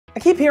I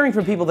keep hearing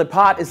from people that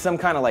pot is some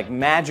kind of like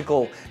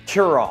magical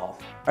cure-all.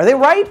 Are they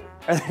right?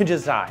 Or are they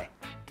just high?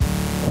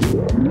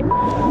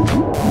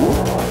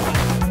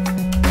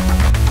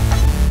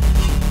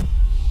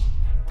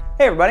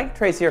 Hey everybody,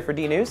 Trace here for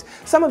D-News.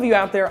 Some of you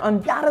out there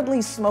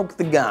undoubtedly smoke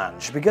the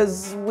ganj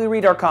because we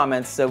read our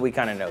comments, so we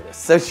kind of know this.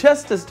 So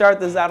just to start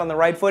this out on the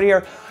right foot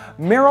here,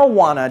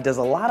 marijuana does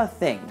a lot of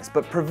things,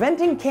 but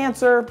preventing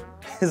cancer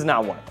is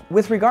not one of them.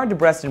 With regard to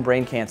breast and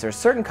brain cancer,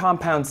 certain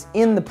compounds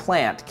in the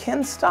plant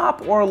can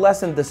stop or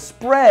lessen the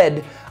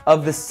spread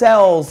of the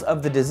cells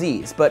of the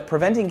disease, but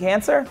preventing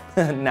cancer?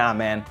 Nah,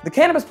 man. The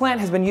cannabis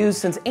plant has been used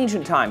since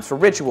ancient times for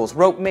rituals,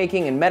 rope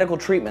making, and medical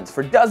treatments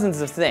for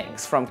dozens of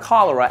things, from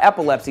cholera,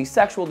 epilepsy,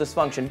 sexual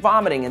dysfunction,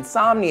 vomiting,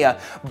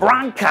 insomnia,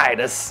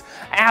 bronchitis,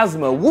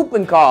 asthma,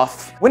 whooping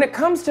cough. When it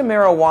comes to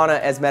marijuana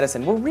as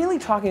medicine, we're really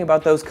talking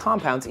about those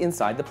compounds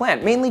inside the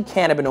plant, mainly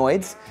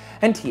cannabinoids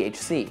and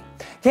THC.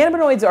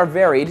 Cannabinoids are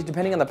varied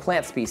depending on the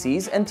plant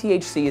species, and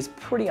THC is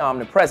pretty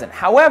omnipresent.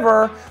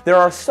 However, there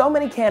are so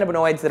many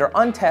cannabinoids that are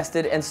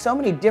untested and so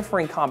many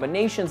differing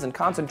combinations and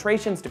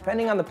concentrations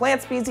depending on the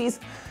plant species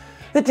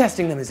that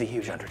testing them is a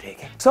huge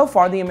undertaking. So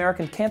far, the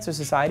American Cancer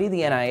Society,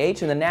 the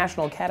NIH, and the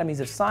National Academies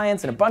of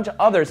Science, and a bunch of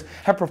others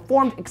have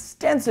performed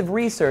extensive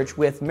research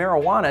with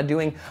marijuana,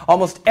 doing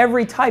almost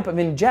every type of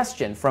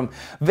ingestion, from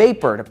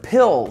vapor to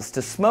pills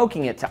to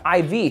smoking it to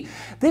IV.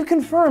 They've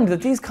confirmed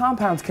that these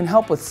compounds can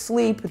help with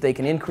sleep, they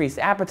can increase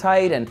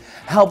appetite, and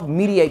help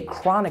mediate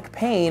chronic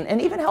pain, and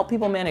even help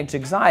people manage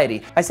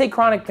anxiety. I say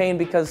chronic pain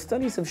because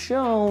studies have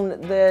shown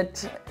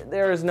that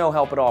there is no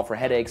help at all for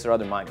headaches or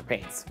other minor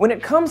pains. When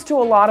it comes to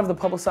a lot of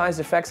the publicized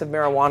effects of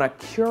marijuana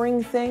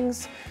curing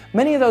things,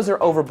 many of those are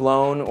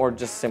overblown or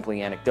just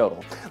simply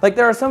anecdotal. Like,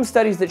 there are some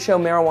studies that show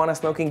marijuana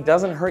smoking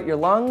doesn't hurt your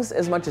lungs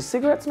as much as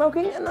cigarette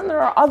smoking, and then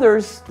there are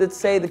others that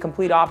say the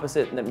complete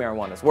opposite and that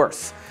marijuana is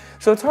worse.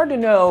 So it's hard to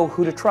know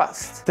who to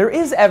trust. There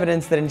is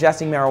evidence that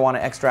ingesting marijuana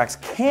extracts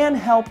can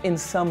help in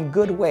some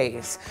good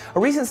ways. A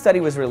recent study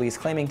was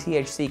released claiming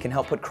THC can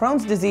help put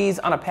Crohn's disease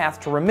on a path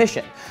to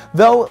remission.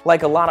 Though,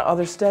 like a lot of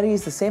other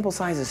studies, the sample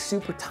size is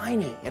super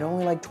tiny at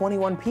only like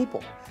 21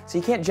 people. So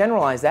you can't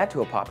generalize that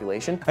to a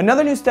population.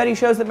 Another new study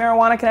shows that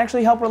marijuana can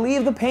actually help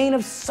relieve the pain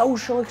of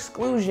social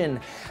exclusion,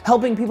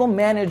 helping people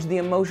manage the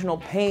emotional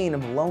pain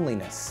of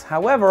loneliness.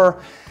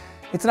 However,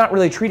 it's not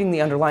really treating the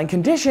underlying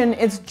condition,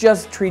 it's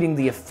just treating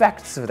the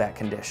effects of that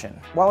condition.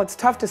 While it's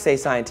tough to say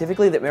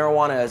scientifically that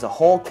marijuana as a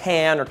whole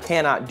can or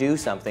cannot do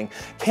something,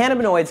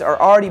 cannabinoids are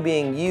already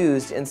being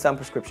used in some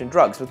prescription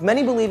drugs. With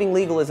many believing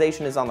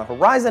legalization is on the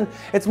horizon,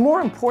 it's more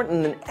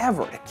important than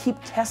ever to keep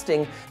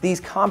testing these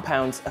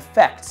compounds'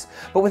 effects.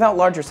 But without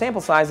larger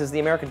sample sizes, the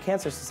American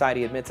Cancer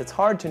Society admits it's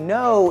hard to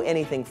know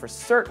anything for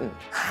certain.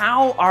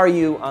 How are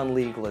you on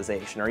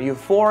legalization? Are you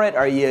for it?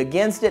 Are you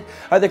against it?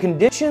 Are there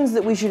conditions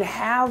that we should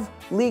have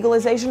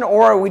legalization,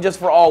 or are we just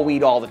for all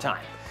weed all the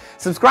time?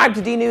 Subscribe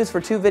to D-News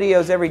for 2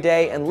 videos every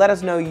day and let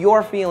us know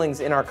your feelings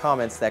in our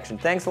comments section.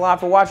 Thanks a lot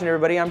for watching,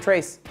 everybody. I'm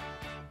Trace.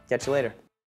 Catch you later.